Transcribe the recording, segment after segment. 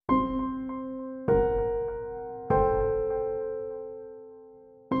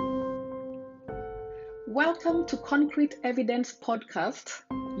Welcome to Concrete Evidence Podcast,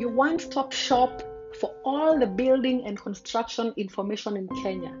 your one-stop shop for all the building and construction information in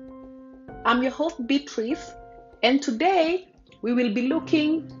Kenya. I'm your host Beatrice, and today we will be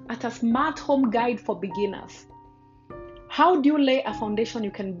looking at a smart home guide for beginners. How do you lay a foundation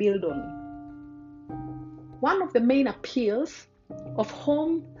you can build on? One of the main appeals of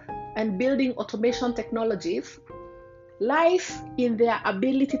home and building automation technologies lies in their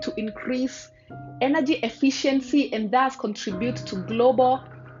ability to increase energy efficiency and thus contribute to global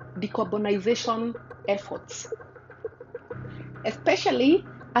decarbonization efforts. Especially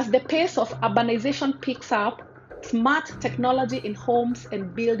as the pace of urbanization picks up, smart technology in homes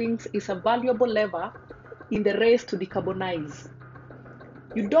and buildings is a valuable lever in the race to decarbonize.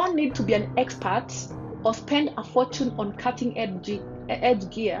 You don't need to be an expert or spend a fortune on cutting-edge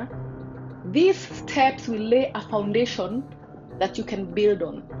gear. These steps will lay a foundation that you can build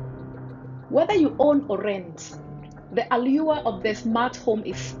on. Whether you own or rent, the allure of the smart home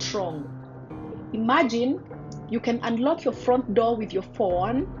is strong. Imagine you can unlock your front door with your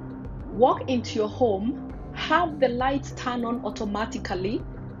phone, walk into your home, have the lights turn on automatically,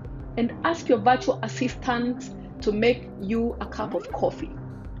 and ask your virtual assistant to make you a cup of coffee.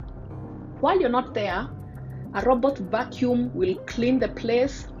 While you're not there, a robot vacuum will clean the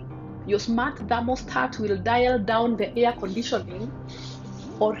place, your smart thermostat will dial down the air conditioning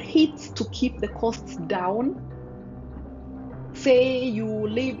or heat to keep the costs down. Say you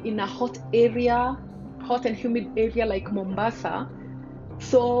live in a hot and humid area like Mombasa.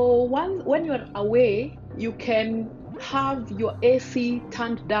 So when you're away, you can have your AC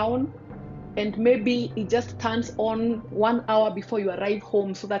turned down and maybe it just turns on 1 hour before you arrive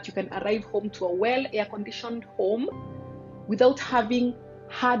home so that you can arrive home to a well air-conditioned home without having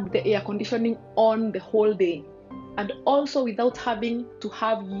had the air conditioning on the whole day. And also without having to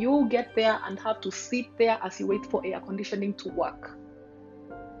have you get there and have to sit there as you wait for air conditioning to work.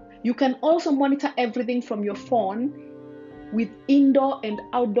 You can also monitor everything from your phone with indoor and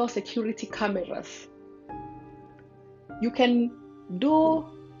outdoor security cameras. You can do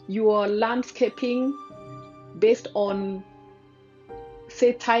your landscaping based on,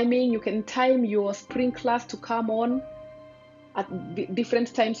 say, timing. You can time your sprinklers to come on at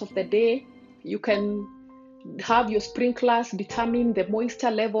different times of the day. You can have your sprinklers determine the moisture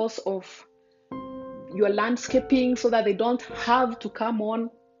levels of your landscaping so that they don't have to come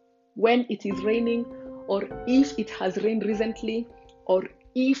on when it is raining, or if it has rained recently, or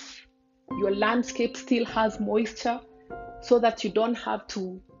if your landscape still has moisture, so that you don't have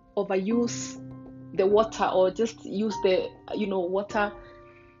to overuse the water or just use the water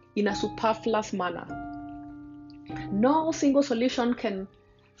in a superfluous manner. No single solution can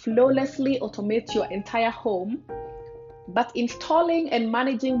flawlessly automate your entire home, but installing and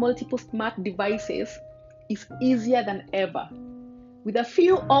managing multiple smart devices is easier than ever. With a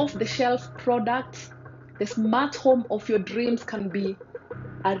few off-the-shelf products, the smart home of your dreams can be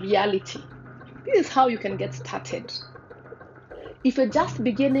a reality. This is how you can get started. If you're just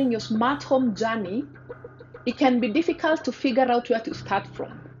beginning your smart home journey, it can be difficult to figure out where to start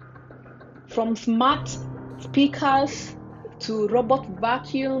from. From smart speakers to robot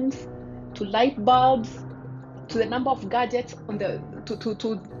vacuums, to light bulbs, to the number of gadgets on the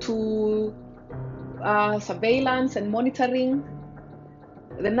surveillance and monitoring.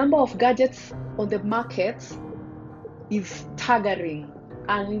 The number of gadgets on the market is staggering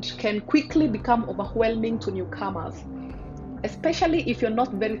and can quickly become overwhelming to newcomers, especially if you're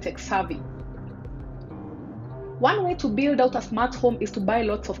not very tech savvy. One way to build out a smart home is to buy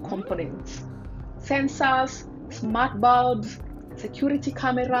lots of components: sensors, smart bulbs, security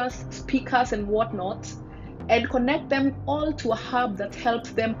cameras, speakers, and whatnot, and connect them all to a hub that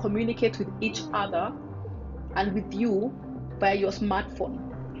helps them communicate with each other and with you via your smartphone.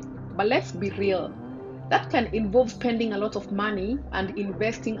 But let's be real, that can involve spending a lot of money and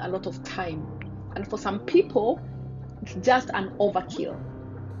investing a lot of time. And for some people, it's just an overkill.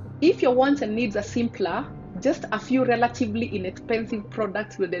 If your wants and needs are simpler, just a few relatively inexpensive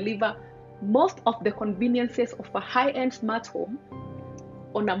products will deliver most of the conveniences of a high-end smart home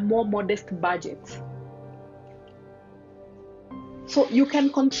on a more modest budget. So you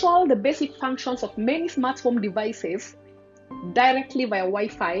can control the basic functions of many smart home devices directly via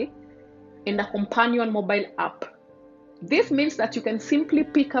Wi-Fi and a companion mobile app. This means that you can simply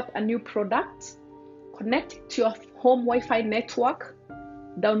pick up a new product, connect it to your home Wi-Fi network,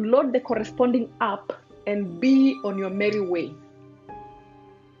 download the corresponding app, and be on your merry way.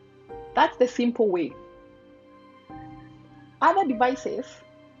 That's the simple way. Other devices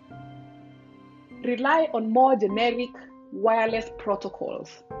rely on more generic wireless protocols.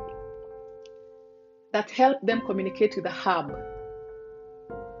 that help them communicate with the hub.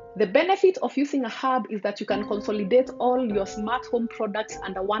 The benefit of using a hub is that you can consolidate all your smart home products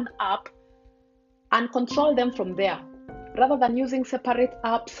under one app and control them from there, rather than using separate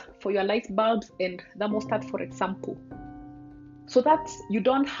apps for your light bulbs and thermostat, for example. So that you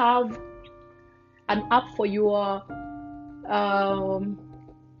don't have an app for your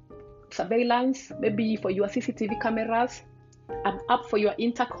surveillance, maybe for your CCTV cameras, an app for your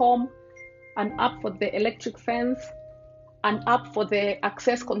intercom, an app for the electric fence, an app for the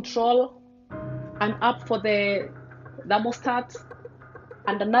access control, an app for the thermostat,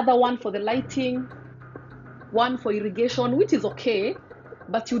 and another one for the lighting, one for irrigation, which is okay,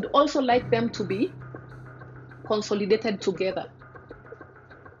 but you'd also like them to be consolidated together.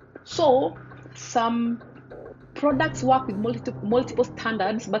 So some products work with multiple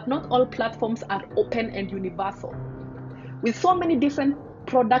standards, but not all platforms are open and universal. With so many different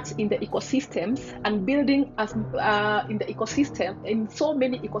products in the ecosystems and building as in so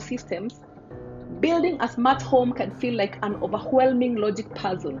many ecosystems, building a smart home can feel like an overwhelming logic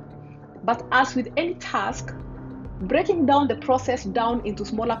puzzle. But as with any task, breaking down the process down into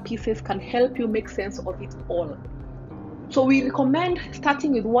smaller pieces can help you make sense of it all. So we recommend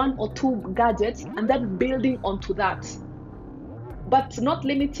starting with 1 or 2 gadgets and then building onto that, but not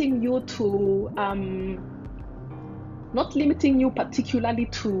limiting you particularly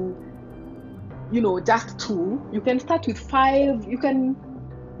to, just 2. You can start with 5. You can,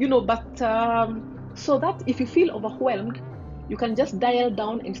 so that if you feel overwhelmed, you can just dial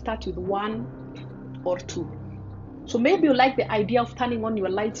down and start with 1 or 2. So maybe you like the idea of turning on your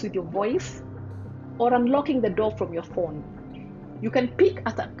lights with your voice or unlocking the door from your phone. You can pick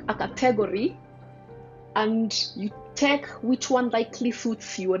a category and you check which one likely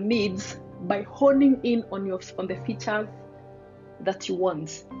suits your needs by honing in on the features that you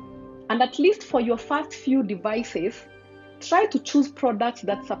want. And at least for your first few devices, try to choose products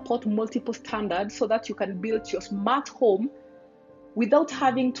that support multiple standards so that you can build your smart home without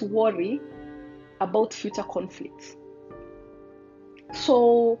having to worry about future conflicts.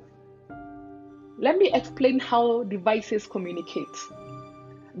 So let me explain how devices communicate.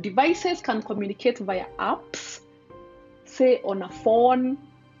 Devices can communicate via apps, say on a phone,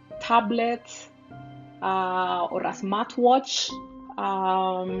 tablet, or a smartwatch.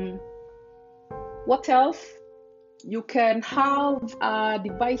 What else? You can have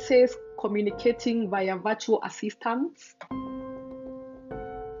devices communicating via virtual assistants,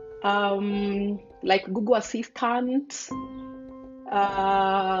 like Google Assistant,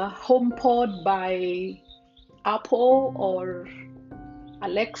 HomePod by Apple, or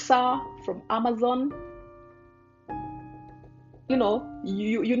Alexa from Amazon. You know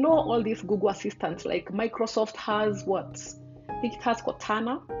all these Google Assistants, like Microsoft has I think it has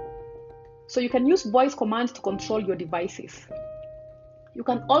Cortana. So you can use voice commands to control your devices. You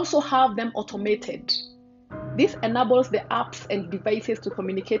can also have them automated. This enables the apps and devices to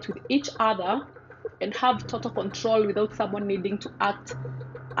communicate with each other and have total control without someone needing to act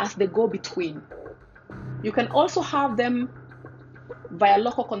as the go-between. You can also have them via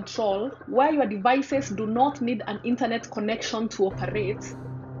local control, where your devices do not need an internet connection to operate,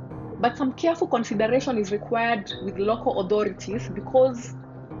 but some careful consideration is required with local authorities because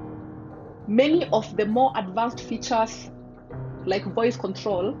many of the more advanced features, like voice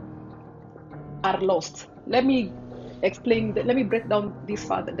control, are lost. Let me break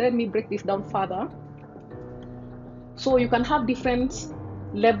this down further. So you can have different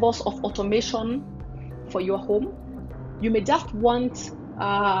levels of automation for your home. You may just want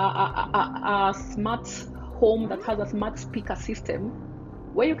a smart home that has a smart speaker system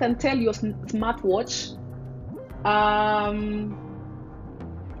where you can tell your smartwatch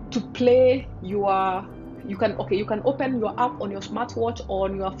to play you can open your app on your smartwatch or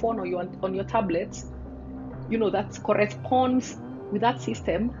on your phone or on your tablet, that corresponds with that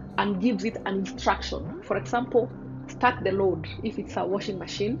system and gives it an instruction. For example, start the load if it's a washing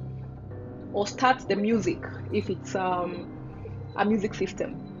machine, or start the music if it's a music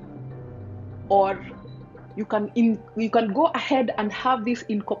system. Or you can go ahead and have this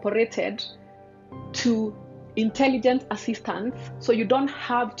incorporated to intelligent assistants, so you don't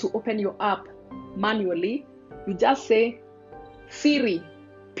have to open your app manually. You just say, Siri,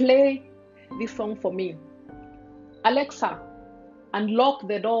 play this song for me. Alexa, unlock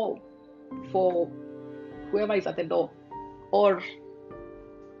the door for whoever is at the door. Or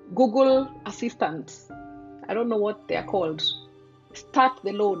Google Assistant, I don't know what they are called, start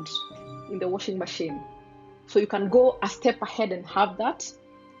the load in the washing machine. So you can go a step ahead and have that.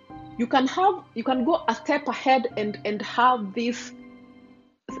 You can go a step ahead and have this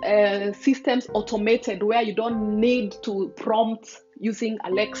systems automated, where you don't need to prompt using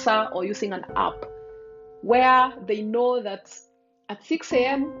Alexa or using an app, where they know that at 6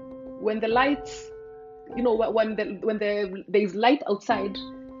 a.m. when the lights, when there is light outside,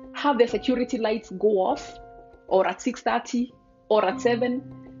 have the security lights go off, or at 6:30 or at 7,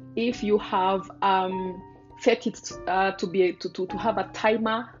 if you have set it to have a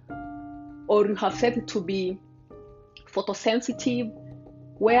timer, or you have set it to be photosensitive,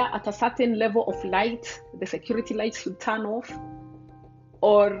 where at a certain level of light, the security lights should turn off.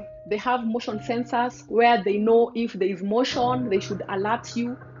 Or they have motion sensors, where they know if there is motion, they should alert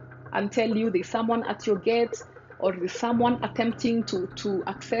you and tell you there's someone at your gate, or there's someone attempting to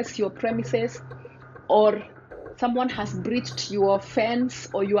access your premises, or someone has breached your fence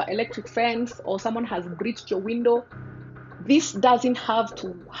or your electric fence, or someone has breached your window. This doesn't have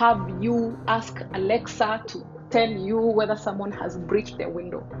to have you ask Alexa to tell you whether someone has breached their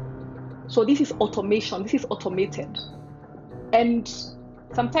window. So this is automation, this is automated. And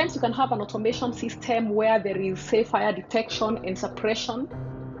sometimes you can have an automation system where there is, say, fire detection and suppression.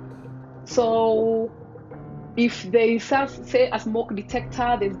 So if there is, say, a smoke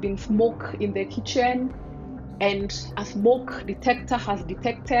detector, there's been smoke in the kitchen, and a smoke detector has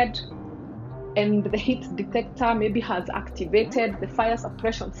detected, and the heat detector maybe has activated the fire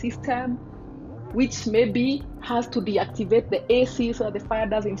suppression system, which maybe has to deactivate the AC so that the fire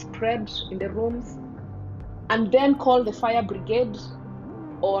doesn't spread in the rooms, and then call the fire brigade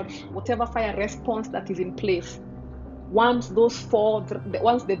or whatever fire response that is in place once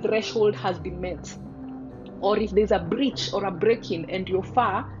the threshold has been met. Or if there's a breach or a break-in and you're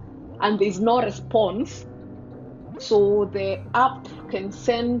far and there's no response, so the app can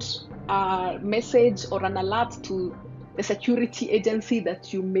send a message or an alert to the security agency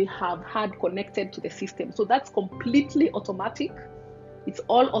that you may have had connected to the system. So that's completely automatic. It's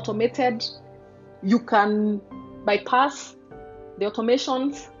all automated. You can bypass the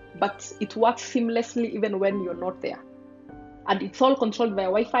automations, but it works seamlessly even when you're not there. And it's all controlled via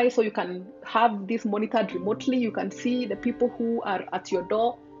Wi-Fi, so you can have this monitored remotely. You can see the people who are at your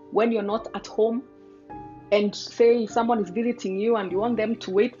door when you're not at home. And say if someone is visiting you and you want them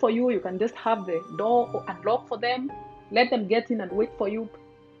to wait for you, you can just have the door unlocked for them, let them get in and wait for you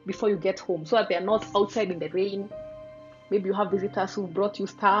before you get home, so that they are not outside in the rain. Maybe you have visitors who brought you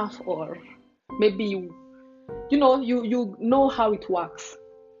stuff, or maybe you know how it works.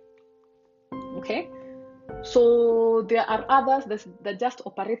 Okay, so there are others that just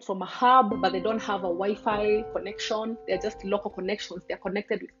operate from a hub, but they don't have a Wi-Fi connection. They're just local connections. They're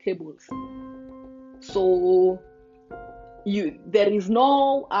connected with cables. So there is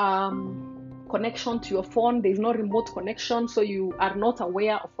no connection to your phone. There is no remote connection, so you are not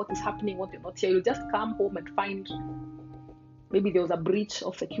aware of what is happening when you're not here. You just come home and find maybe there was a breach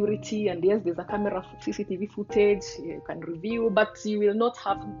of security, and yes, there's a camera CCTV footage you can review, but you will not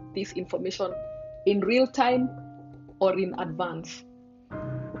have this information in real time or in advance.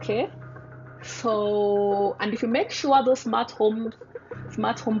 Okay, so, and if you make sure those smart home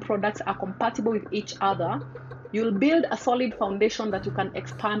products are compatible with each other, you'll build a solid foundation that you can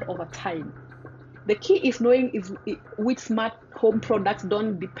expand over time. The key is knowing which smart home products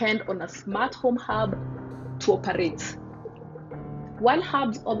don't depend on a smart home hub to operate. While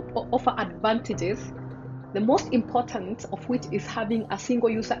hubs offer advantages, the most important of which is having a single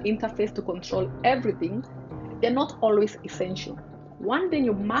user interface to control everything, they're not always essential. One thing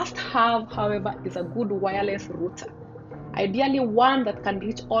you must have, however, is a good wireless router. Ideally one that can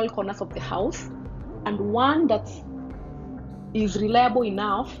reach all corners of the house, and one that is reliable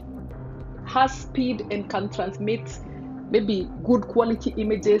enough, has speed, and can transmit maybe good quality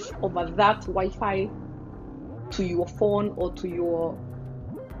images over that Wi-Fi to your phone, or to your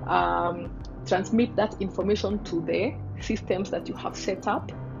transmit that information to the systems that you have set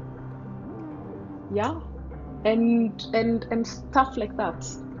up. Yeah, and stuff like that.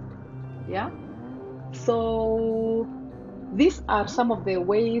 Yeah, so these are some of the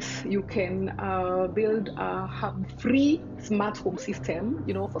ways you can build a hub-free smart home system.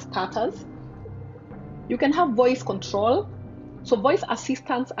 For starters, you can have voice control. So voice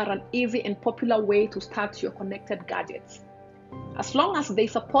assistants are an easy and popular way to start your connected gadgets. As long as they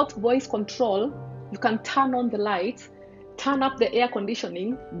support voice control, you can turn on the lights, turn up the air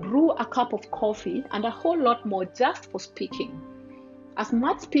conditioning, brew a cup of coffee, and a whole lot more just for speaking. A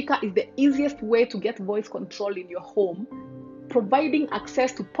smart speaker is the easiest way to get voice control in your home, providing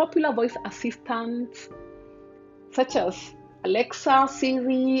access to popular voice assistants such as Alexa,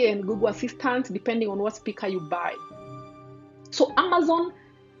 Siri, and Google Assistant, depending on what speaker you buy. So Amazon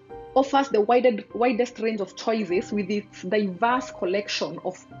offers the widest range of choices with its diverse collection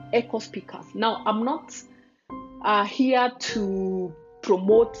of eco speakers. Now, I'm not here to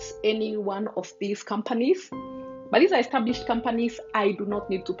promote any one of these companies, but these are established companies. I do not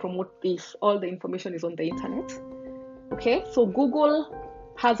need to promote this. All the information is on the internet. Okay, so Google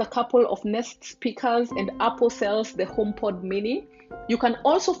has a couple of Nest speakers and Apple sells the HomePod Mini. You can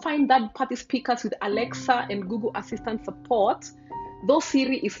also find third-party speakers with Alexa and Google Assistant support, though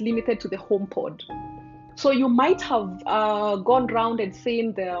Siri is limited to the HomePod. So you might have gone around and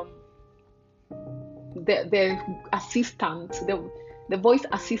seen the assistant, the voice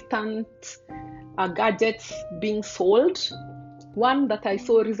assistant gadgets being sold. One that I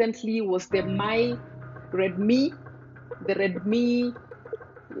saw recently was the Redmi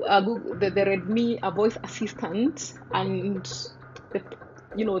voice assistant, and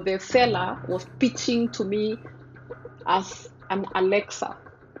the seller was pitching to me as an Alexa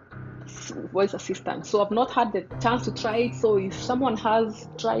voice assistant. So I've not had the chance to try it. So if someone has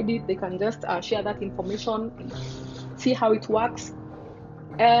tried it, they can just share that information and see how it works.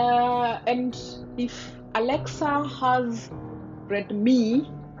 And if Alexa has Redmi,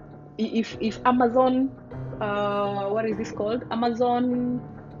 if Amazon, what is this called? Amazon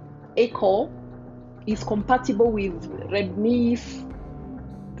Echo is compatible with Redmi,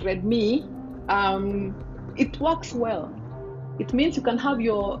 it works well. It means you can have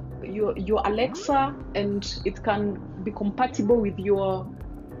your Alexa and it can be compatible with your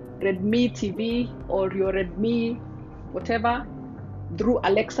Redmi TV or your Redmi whatever through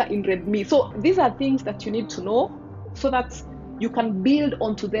Alexa in Redmi. So these are things that you need to know so that you can build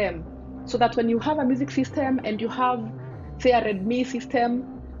onto them. So that when you have a music system and you have, say, a Redmi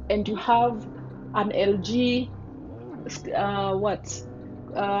system and you have an LG,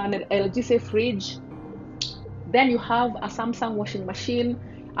 an LG say fridge, then you have a Samsung washing machine.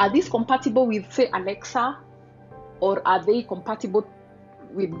 Are these compatible with, say, Alexa, or are they compatible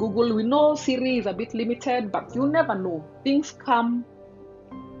with Google? We know Siri is a bit limited, but you never know. Things come,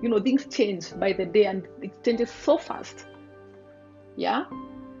 things change by the day, and it changes so fast. Yeah.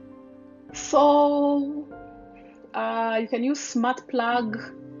 So you can use smart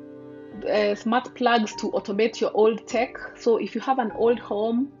plugs to automate your old tech. So if you have an old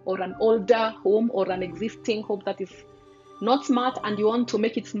home or an older home or an existing home that is not smart and you want to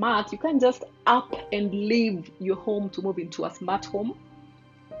make it smart, you can just up and leave your home to move into a smart home.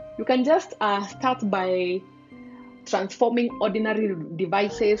 You can just start by transforming ordinary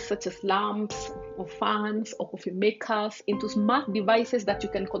devices such as lamps or fans or coffee makers into smart devices that you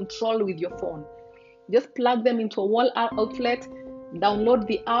can control with your phone. Just plug them into a wall outlet, download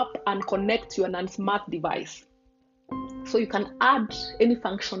the app, and connect to a non-smart device. So you can add any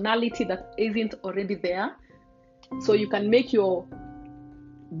functionality that isn't already there. So you can make your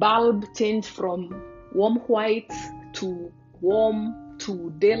bulb change from warm white to warm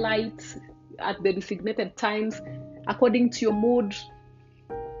to daylight at the designated times according to your mood.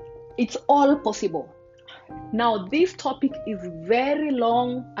 It's all possible. Now, this topic is very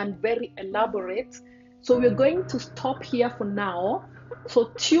long and very elaborate, so we're going to stop here for now.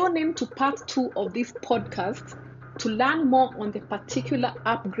 So tune in to part 2 of this podcast to learn more on the particular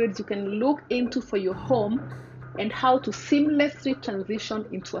upgrades you can look into for your home and how to seamlessly transition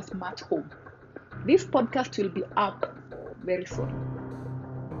into a smart home. This podcast will be up very soon.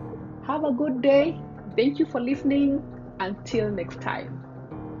 Have a good day. Thank you for listening. Until next time.